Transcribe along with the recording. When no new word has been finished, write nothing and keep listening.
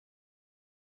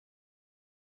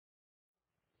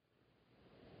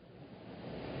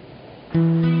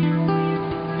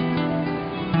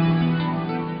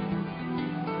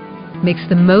mix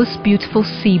the most beautiful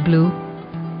sea blue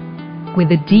with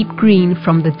the deep green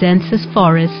from the densest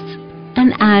forests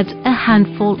and add a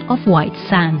handful of white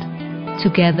sand,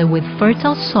 together with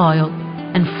fertile soil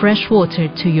and fresh water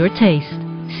to your taste.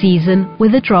 Season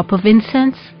with a drop of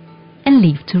incense and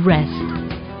leave to rest.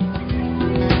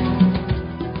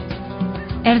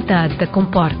 Herdade da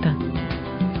Comporta,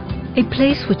 a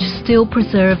place which still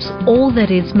preserves all that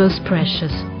is most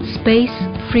precious: space,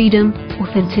 freedom,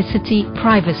 authenticity,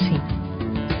 privacy.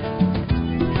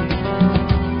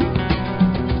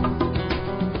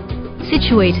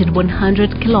 Situated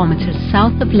 100 kilometers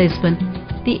south of Lisbon,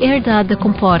 the Herdade da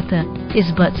Comporta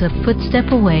is but a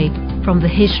footstep away from the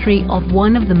history of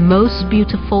one of the most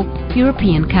beautiful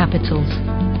European capitals.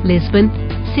 Lisbon,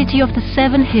 city of the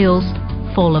 7 hills,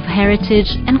 full of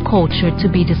heritage and culture to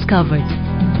be discovered.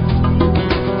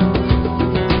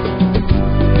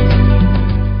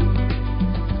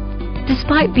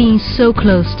 Despite being so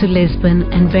close to Lisbon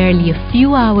and barely a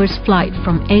few hours' flight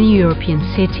from any European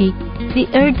city, the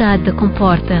Herdade da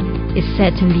Comporta is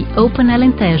set in the open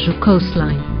Alentejo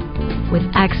coastline. With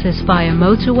access via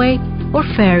motorway or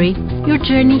ferry, your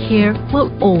journey here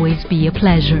will always be a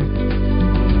pleasure.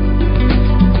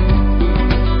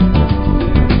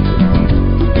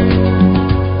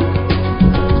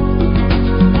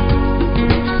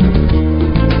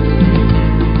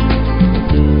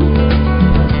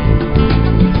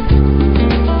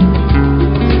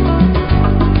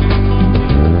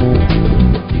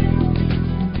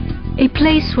 A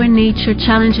place where nature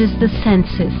challenges the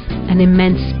senses, an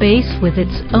immense space with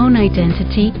its own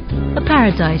identity, a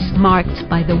paradise marked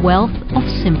by the wealth of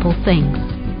simple things.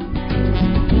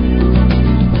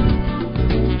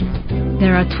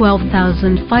 There are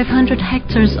 12,500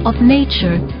 hectares of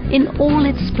nature in all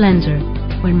its splendor,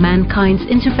 where mankind's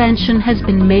intervention has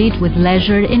been made with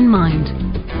leisure in mind,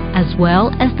 as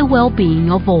well as the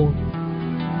well-being of all.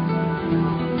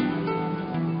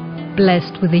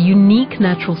 Blessed with a unique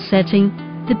natural setting,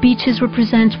 the beaches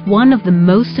represent one of the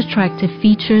most attractive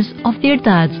features of the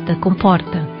Herdade da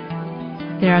Comporta.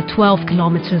 There are 12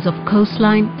 kilometers of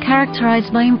coastline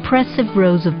characterized by impressive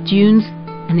rows of dunes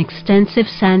and extensive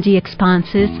sandy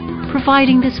expanses,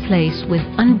 providing this place with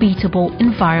unbeatable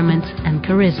environment and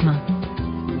charisma.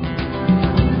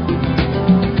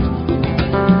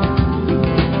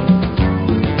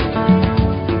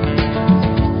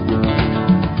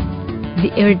 The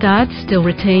Herdade still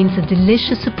retains a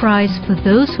delicious surprise for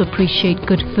those who appreciate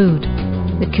good food.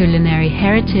 The culinary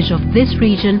heritage of this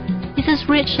region is as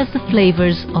rich as the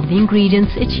flavors of the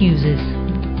ingredients it uses.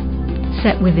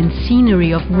 Set within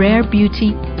scenery of rare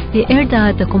beauty, the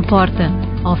Herdade da Comporta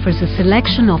offers a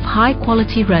selection of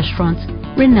high-quality restaurants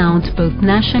renowned both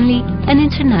nationally and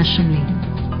internationally.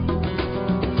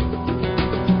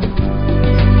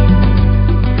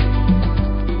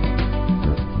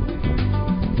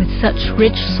 Such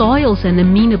rich soils and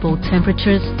amenable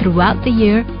temperatures throughout the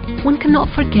year, one cannot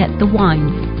forget the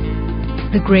wines.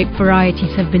 The grape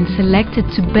varieties have been selected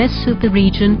to best suit the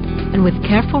region, and with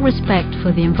careful respect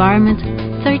for the environment,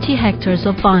 30 hectares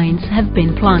of vines have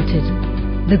been planted.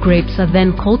 The grapes are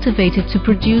then cultivated to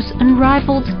produce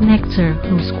unrivaled nectar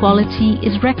whose quality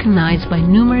is recognized by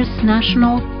numerous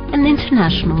national and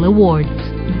international awards.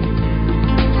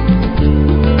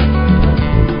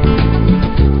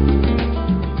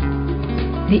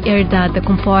 The Herdade da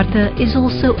Comporta is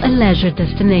also a leisure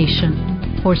destination.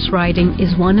 Horse riding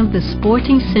is one of the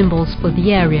sporting symbols for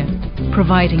the area,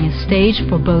 providing a stage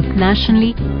for both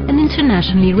nationally and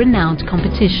internationally renowned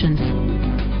competitions.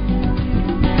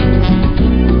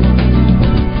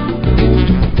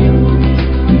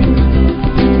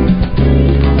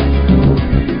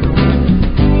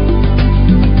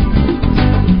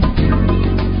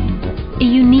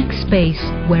 Space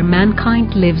where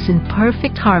mankind lives in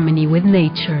perfect harmony with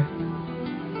nature.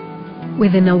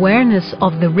 With an awareness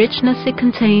of the richness it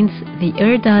contains, the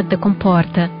Herdade da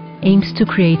Comporta aims to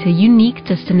create a unique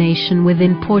destination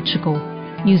within Portugal,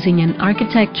 using an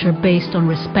architecture based on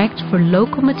respect for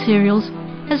local materials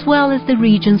as well as the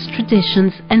region's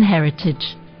traditions and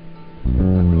heritage.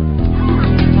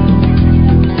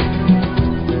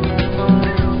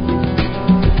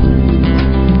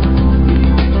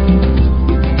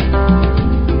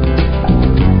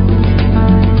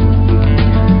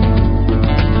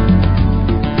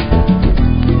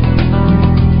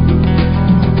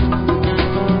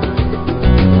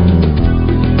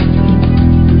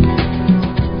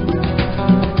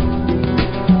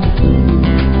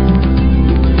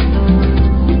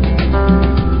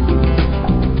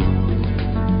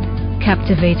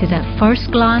 Captivated at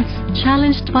first glance,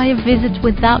 challenged by a visit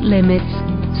without limits,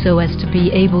 so as to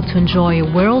be able to enjoy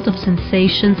a world of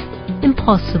sensations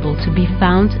impossible to be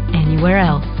found anywhere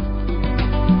else.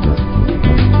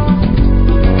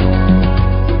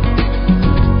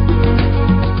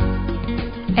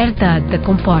 Herdade da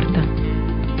Comporta,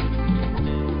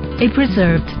 a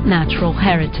preserved natural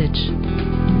heritage.